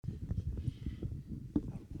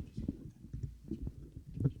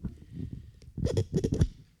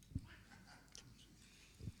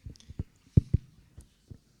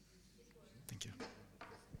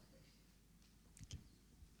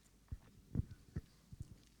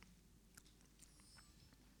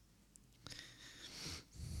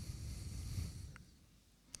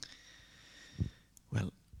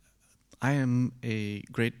I am a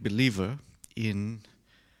great believer in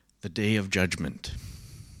the Day of Judgment.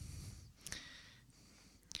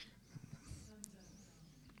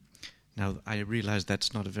 Now, I realize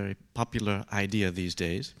that's not a very popular idea these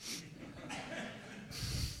days.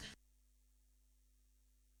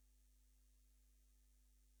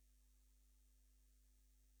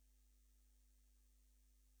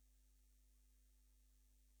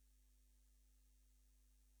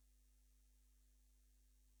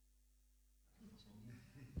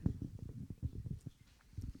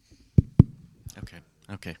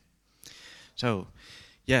 Okay. So,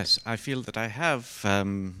 yes, I feel that I have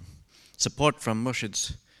support from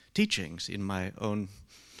Murshid's teachings in my own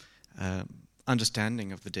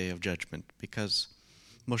understanding of the Day of Judgment, because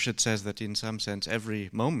Murshid says that in some sense every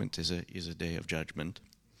moment is a day of judgment.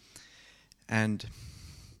 And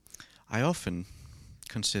I often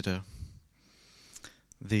consider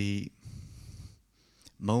the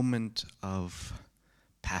moment of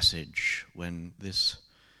passage when this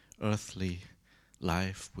earthly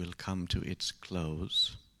life will come to its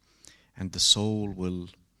close and the soul will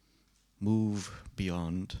move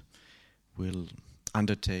beyond, will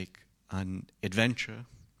undertake an adventure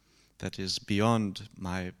that is beyond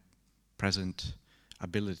my present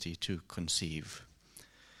ability to conceive.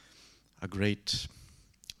 A great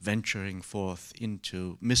venturing forth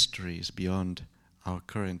into mysteries beyond our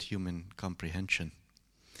current human comprehension.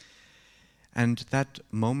 And that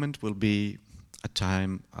moment will be a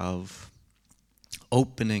time of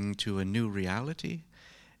opening to a new reality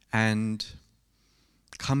and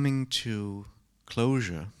coming to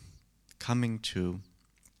closure, coming to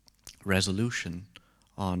resolution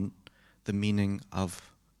on the meaning of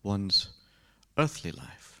one's earthly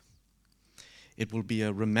life. It will be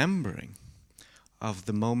a remembering of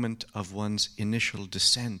the moment of one's initial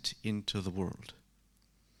descent into the world.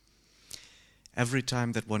 Every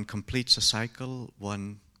time that one completes a cycle,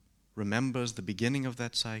 one remembers the beginning of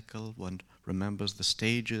that cycle, one remembers the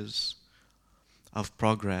stages of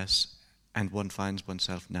progress, and one finds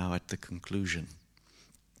oneself now at the conclusion.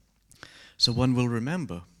 So one will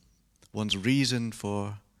remember one's reason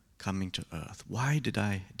for coming to earth. Why did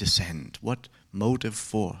I descend? What motive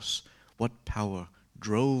force, what power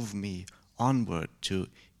drove me onward to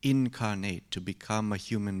incarnate, to become a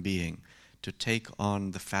human being, to take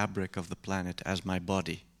on the fabric of the planet as my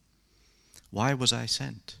body? Why was I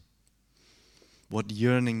sent? What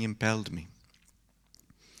yearning impelled me?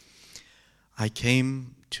 I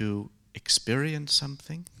came to experience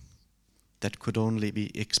something that could only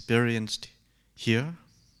be experienced here,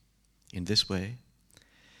 in this way,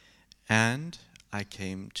 and I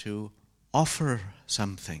came to offer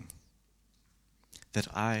something that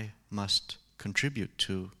I must contribute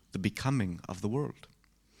to the becoming of the world.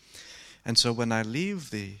 And so when I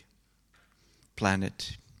leave the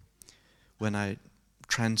planet, when I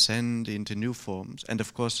transcend into new forms, and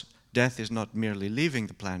of course death is not merely leaving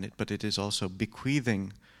the planet, but it is also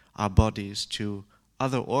bequeathing our bodies to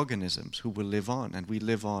other organisms who will live on, and we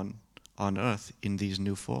live on earth in these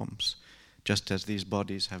new forms, just as these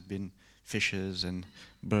bodies have been fishes and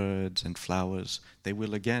birds and flowers, they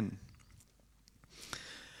will again.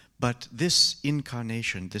 But this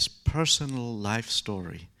incarnation, this personal life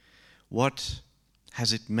story, what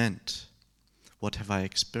has it meant? What have I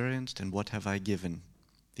experienced and what have I given?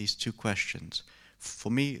 These two questions. For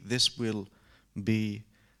me, this will be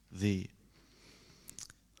the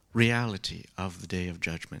reality of the Day of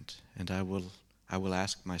Judgment. And I will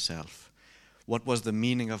ask myself, what was the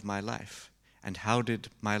meaning of my life? And how did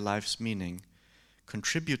my life's meaning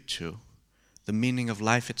contribute to the meaning of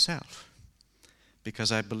life itself?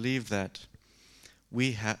 Because I believe that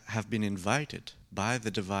we have been invited by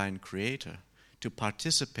the divine creator to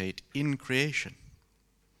participate in creation.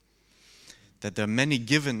 That there are many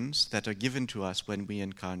givens that are given to us when we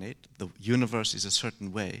incarnate. The universe is a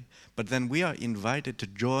certain way, but then we are invited to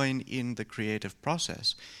join in the creative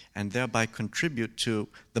process and thereby contribute to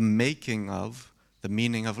the making of the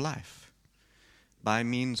meaning of life by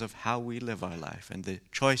means of how we live our life and the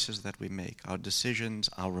choices that we make, our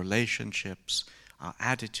decisions, our relationships, our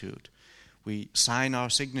attitude. We sign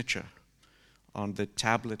our signature on the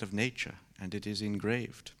tablet of nature, and it is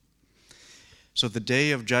engraved. So the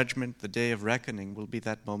Day of Judgment, the Day of Reckoning, will be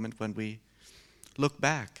that moment when we look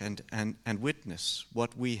back and witness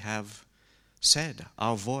what we have said,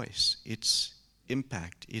 our voice, its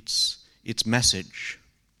impact, its message,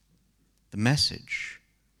 the message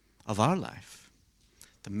of our life.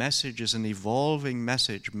 The message is an evolving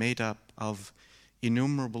message made up of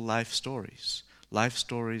innumerable life stories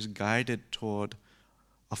guided toward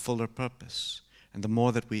a fuller purpose. And the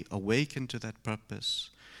more that we awaken to that purpose,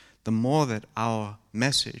 the more that our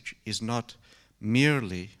message is not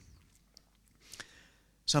merely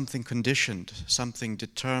something conditioned, something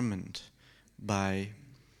determined by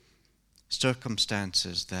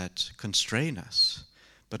circumstances that constrain us,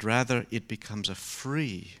 but rather it becomes a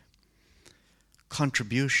free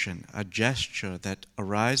contribution, a gesture that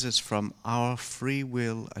arises from our free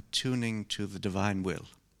will attuning to the divine will.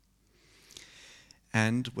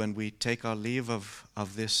 And when we take our leave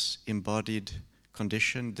of this embodied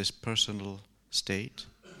condition, this personal state,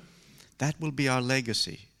 that will be our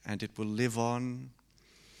legacy, and it will live on.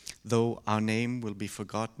 Though our name will be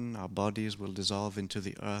forgotten, our bodies will dissolve into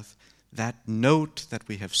the earth, that note that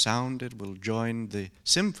we have sounded will join the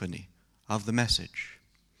symphony of the message.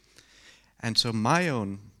 And so my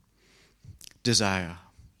own desire,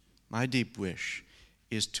 my deep wish,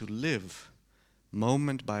 is to live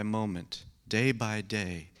moment by moment, day by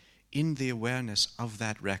day, in the awareness of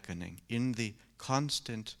that reckoning, in the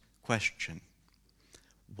constant question,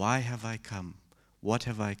 why have I come? What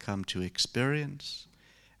have I come to experience?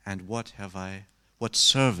 And what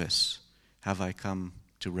service have I come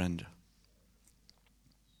to render?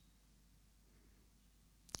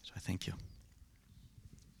 So I thank you.